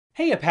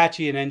Hey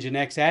Apache and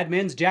NGINX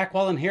admins, Jack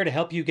Wallen here to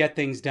help you get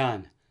things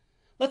done.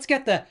 Let's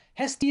get the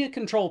Hestia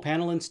Control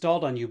Panel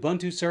installed on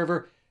Ubuntu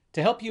Server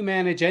to help you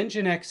manage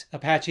NGINX,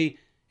 Apache,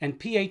 and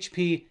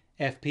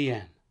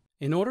PHP-FPM.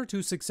 In order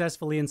to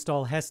successfully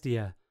install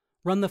Hestia,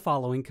 run the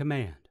following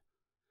command: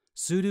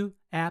 sudo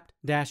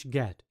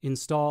apt-get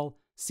install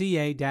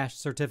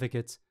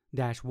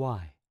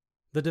ca-certificates-y.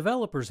 The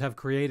developers have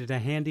created a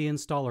handy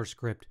installer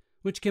script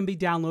which can be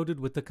downloaded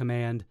with the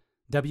command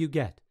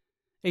wget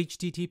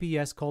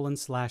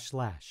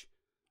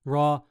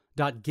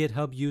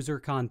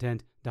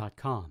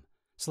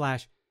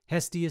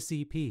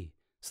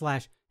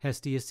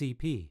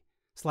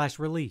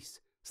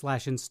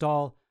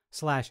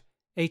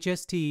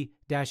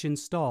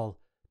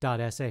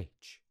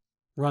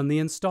Run the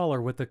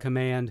installer with the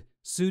command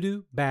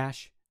sudo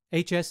bash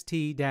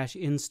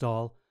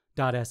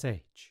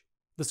hst-install.sh.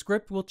 The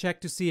script will check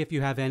to see if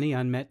you have any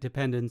unmet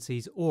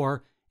dependencies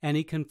or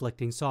any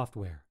conflicting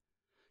software.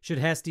 Should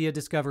Hestia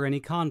discover any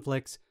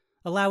conflicts,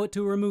 allow it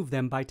to remove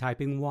them by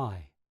typing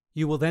Y.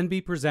 You will then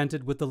be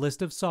presented with the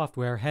list of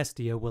software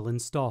Hestia will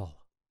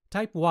install.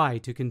 Type Y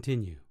to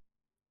continue.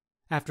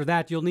 After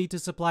that, you'll need to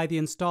supply the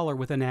installer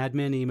with an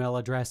admin email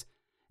address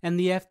and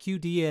the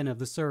FQDN of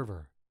the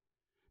server.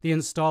 The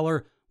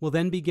installer will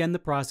then begin the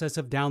process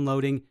of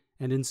downloading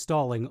and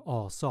installing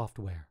all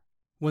software.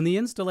 When the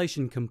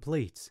installation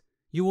completes,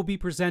 you will be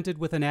presented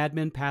with an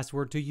admin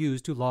password to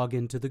use to log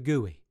into the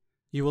GUI.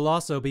 You will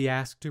also be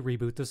asked to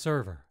reboot the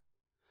server.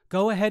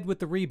 Go ahead with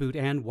the reboot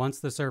and, once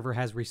the server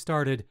has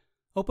restarted,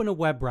 open a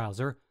web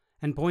browser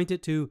and point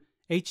it to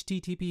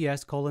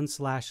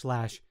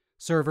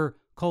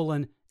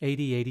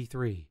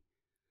https://server:8083,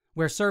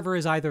 where server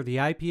is either the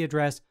IP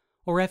address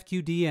or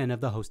FQDN of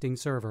the hosting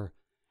server,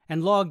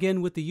 and log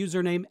in with the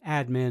username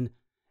admin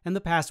and the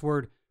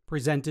password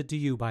presented to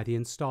you by the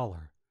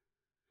installer.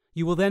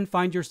 You will then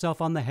find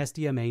yourself on the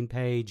Hestia main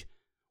page,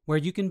 where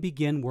you can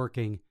begin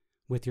working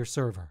with your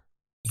server.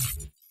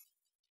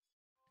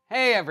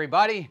 Hey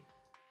everybody!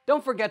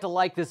 Don't forget to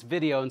like this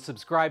video and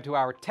subscribe to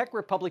our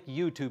TechRepublic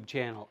YouTube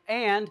channel,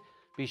 and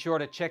be sure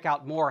to check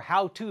out more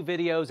how-to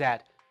videos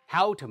at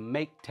How to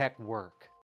Make Tech Work.